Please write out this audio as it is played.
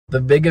The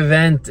big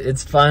event,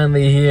 it's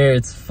finally here.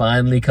 It's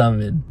finally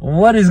coming.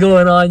 What is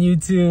going on,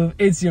 YouTube?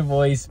 It's your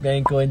boy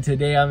Spanko, and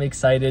today I'm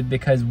excited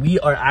because we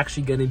are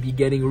actually going to be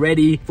getting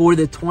ready for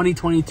the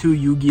 2022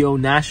 Yu-Gi-Oh!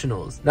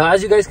 Nationals. Now,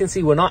 as you guys can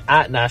see, we're not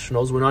at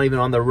Nationals. We're not even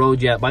on the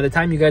road yet. By the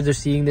time you guys are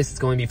seeing this, it's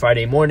going to be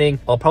Friday morning.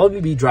 I'll probably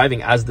be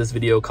driving as this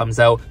video comes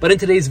out. But in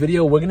today's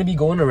video, we're going to be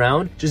going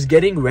around just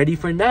getting ready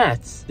for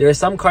Nats. There are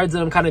some cards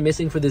that I'm kind of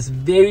missing for this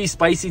very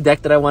spicy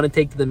deck that I want to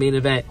take to the main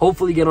event.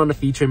 Hopefully get on a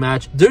feature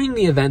match. During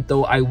the event,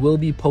 though, I will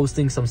be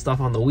posting some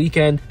stuff on the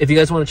weekend. If you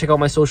guys want to check out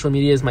my social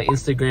medias, my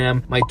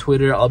Instagram, my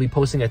Twitter, I'll be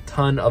posting a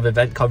ton of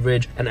event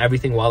coverage and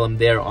everything while I'm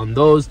there on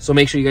those. So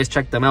make sure you guys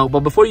check them out. But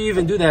before you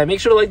even do that,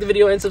 make sure to like the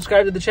video and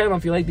subscribe to the channel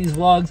if you like these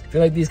vlogs, if you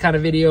like these kind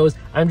of videos.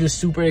 I'm just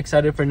super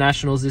excited for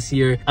Nationals this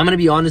year. I'm going to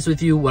be honest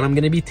with you, what I'm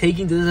going to be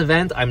taking to this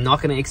event, I'm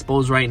not going to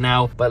expose right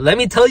now. But let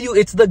me tell you,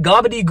 it's the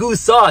gobbledygook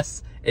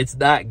sauce. It's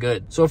that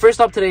good. So first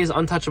up today is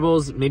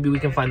Untouchables. Maybe we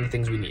can find the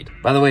things we need.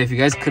 By the way, if you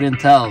guys couldn't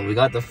tell, we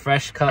got the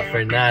fresh cut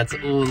for Nats.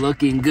 Ooh,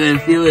 looking good,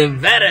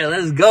 feeling better.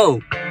 Let's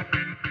go.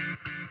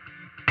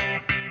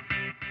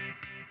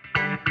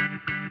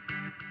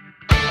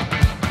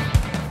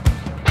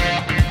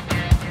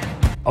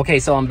 Okay,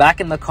 so I'm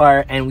back in the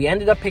car and we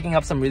ended up picking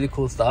up some really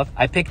cool stuff.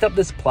 I picked up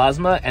this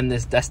Plasma and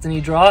this Destiny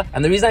draw.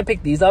 And the reason I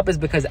picked these up is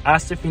because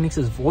Aster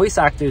Phoenix's voice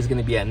actor is going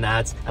to be at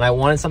Nats. And I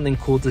wanted something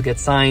cool to get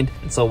signed.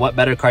 And so what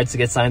better cards to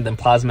get signed than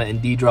Plasma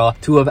and D-Draw,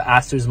 two of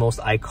Aster's most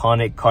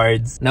iconic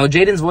cards. Now,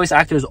 Jaden's voice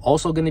actor is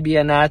also going to be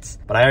at Nats,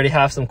 but I already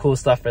have some cool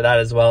stuff for that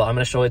as well. I'm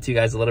going to show it to you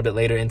guys a little bit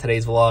later in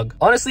today's vlog.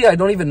 Honestly, I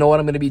don't even know what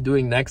I'm going to be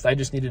doing next. I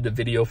just needed a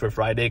video for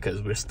Friday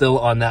because we're still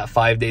on that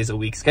 5 days a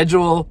week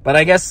schedule. But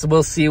I guess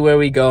we'll see where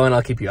we go and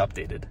I'll keep you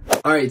updated.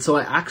 All right, so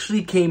I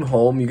actually came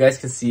home. You guys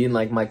can see in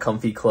like my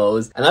comfy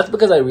clothes, and that's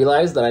because I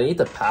realized that I need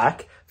to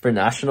pack for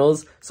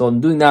Nationals. So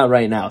I'm doing that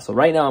right now. So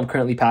right now I'm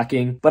currently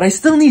packing, but I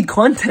still need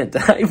content.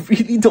 I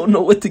really don't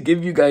know what to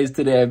give you guys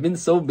today. I've been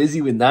so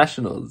busy with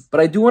Nationals,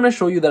 but I do want to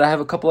show you that I have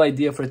a couple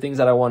ideas for things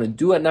that I want to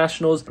do at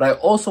Nationals, but I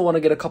also want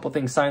to get a couple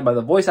things signed by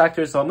the voice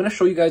actors. So I'm going to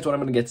show you guys what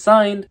I'm going to get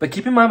signed, but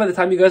keep in mind by the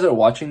time you guys are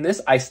watching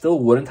this, I still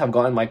wouldn't have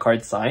gotten my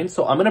cards signed.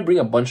 So I'm going to bring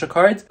a bunch of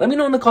cards. Let me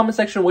know in the comment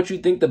section what you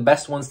think the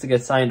best ones to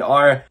get signed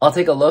are. I'll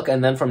take a look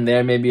and then from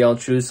there, maybe I'll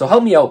choose. So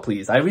help me out,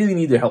 please. I really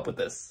need your help with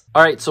this.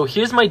 All right, so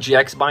here's my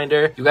GX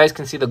binder. You guys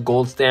can see the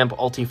gold stamp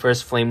Ulti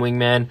First Flame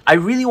Wingman. I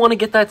really want to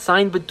get that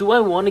signed, but do I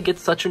want to get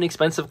such an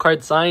expensive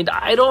card signed?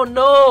 I don't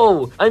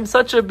know. I'm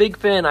such a big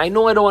fan. I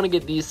know I don't want to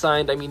get these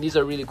signed. I mean, these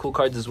are really cool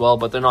cards as well,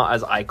 but they're not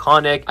as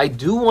iconic. I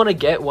do want to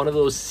get one of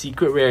those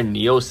secret rare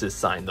Neoses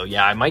signed though.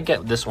 Yeah, I might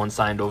get this one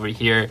signed over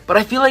here, but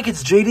I feel like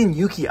it's Jaden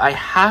Yuki. I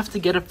have to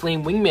get a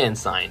Flame Wingman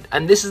signed,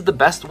 and this is the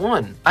best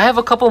one. I have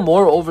a couple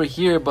more over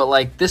here, but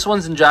like this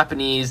one's in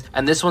Japanese,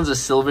 and this one's a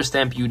silver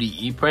stamp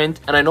UDE print,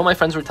 and I know my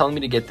friends were telling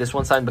me to get this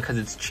one signed because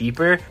it's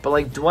cheaper, but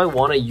like, do I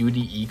want a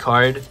UDE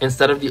card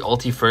instead of the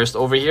Ulti First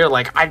over here?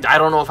 Like, I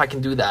don't know if I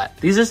can do that.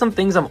 These are some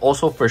things I'm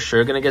also for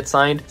sure gonna get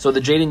signed. So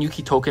the Jaden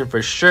Yuki token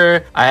for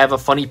sure. I have a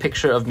funny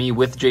picture of me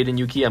with Jaden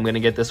Yuki. I'm gonna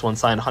get this one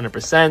signed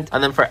 100%.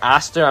 And then for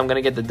Aster, I'm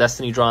gonna get the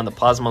Destiny draw and the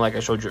Plasma like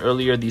I showed you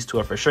earlier. These two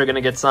are for sure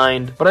gonna get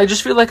signed. But I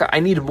just feel like I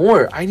need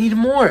more. I need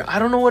more. I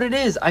don't know what it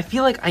is. I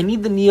feel like I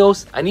need the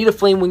Neos. I need a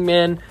Flame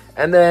Wingman.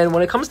 And then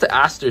when it comes to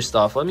Aster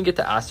stuff, let me get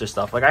to Aster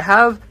stuff. Like, I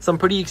have some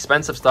pretty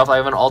expensive stuff. I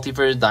have an Ulti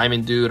First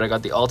Diamond Dude. I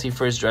got the Ulti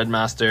First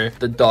Dreadmaster,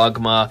 the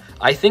Dogma.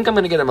 I think I'm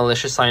going to get a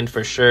Militia signed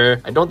for sure.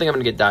 I don't think I'm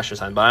going to get Dasher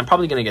signed, but I'm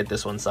probably going to get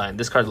this one signed.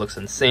 This card looks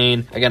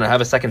insane. Again, I have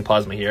a second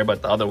Plasma here,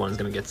 but the other one's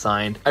going to get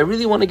signed. I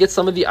really want to get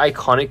some of the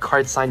iconic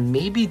cards signed.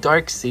 Maybe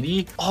Dark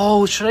City.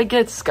 Oh, should I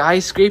get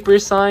Skyscraper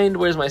signed?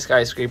 Where's my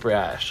Skyscraper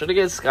at? Should I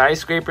get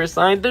Skyscraper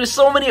signed? There's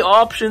so many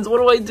options. What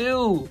do I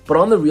do? But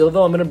on the real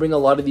though, I'm going to bring a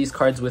lot of these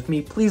cards with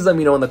me. Please let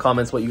me know in the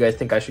comments what you guys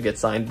think I should get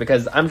signed,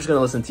 because I'm just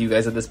gonna listen to you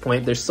guys at this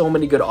point. There's so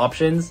many good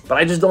options, but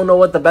I just don't know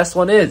what the best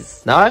one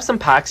is. Now I have some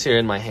packs here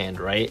in my hand,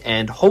 right?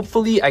 And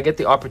hopefully I get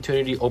the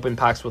opportunity to open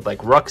packs with like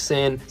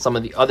Ruxin, some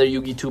of the other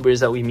Yu-Gi tubers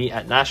that we meet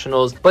at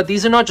Nationals. But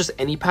these are not just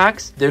any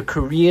packs, they're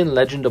Korean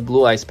Legend of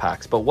Blue Eyes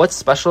packs. But what's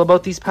special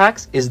about these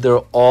packs is they're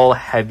all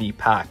heavy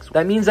packs.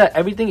 That means that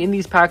everything in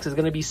these packs is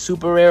gonna be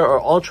super rare or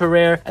ultra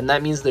rare, and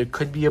that means there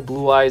could be a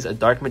Blue Eyes, a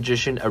Dark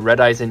Magician, a Red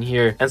Eyes in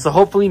here. And so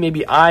hopefully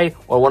maybe I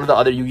or one of the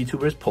other Yu-Gi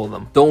tubers pull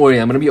them. Don't worry,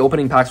 I'm going to be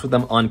opening packs with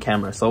them on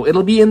camera, so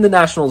it'll be in the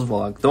Nationals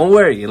vlog. Don't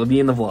worry, it'll be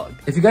in the vlog.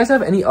 If you guys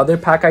have any other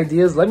pack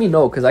ideas, let me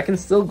know, because I can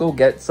still go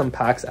get some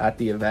packs at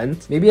the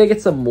event. Maybe I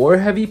get some more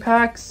heavy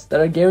packs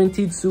that are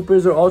guaranteed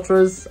supers or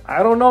ultras.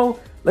 I don't know.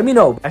 Let me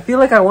know. I feel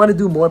like I want to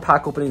do more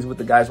pack openings with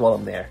the guys while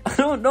I'm there. I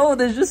don't know.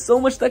 There's just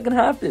so much that can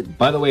happen.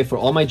 By the way, for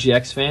all my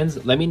GX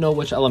fans, let me know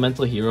which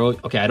elemental hero...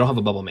 Okay, I don't have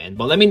a Bubble Man,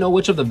 but let me know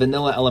which of the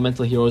vanilla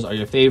elemental heroes are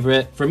your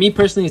favorite. For me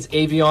personally, it's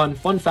Avion.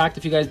 Fun fact,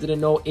 if you guys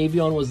didn't know,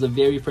 Avion was the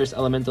very first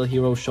elemental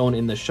hero shown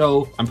in the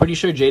show. I'm pretty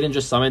sure Jaden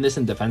just summoned this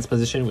in defense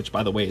position, which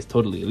by the way is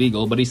totally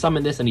illegal, but he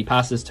summoned this and he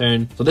passed his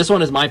turn. So this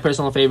one is my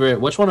personal favorite.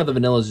 Which one of the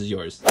vanillas is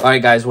yours? All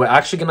right, guys, we're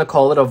actually going to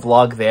call it a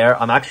vlog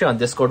there. I'm actually on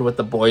Discord with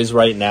the boys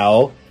right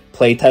now.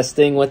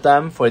 playtesting with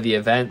them for the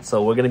event.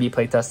 So we're going to be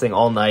playtesting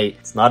all night.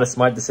 It's not a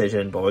smart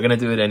decision, but we're going to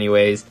do it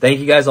anyways. Thank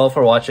you guys all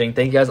for watching.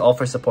 Thank you guys all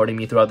for supporting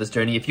me throughout this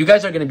journey. If you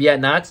guys are going to be at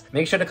Nats,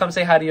 make sure to come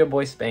say hi to your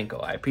boy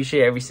Spanko. I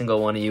appreciate every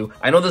single one of you.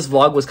 I know this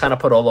vlog was kind of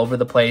put all over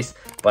the place,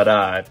 but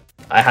I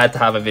had to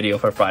have a video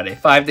for Friday.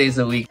 5 days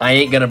a week. I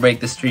ain't going to break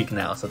the streak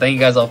now. So thank you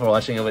guys all for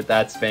watching. And with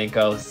that,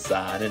 Spanko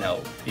signing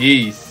out.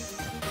 Peace.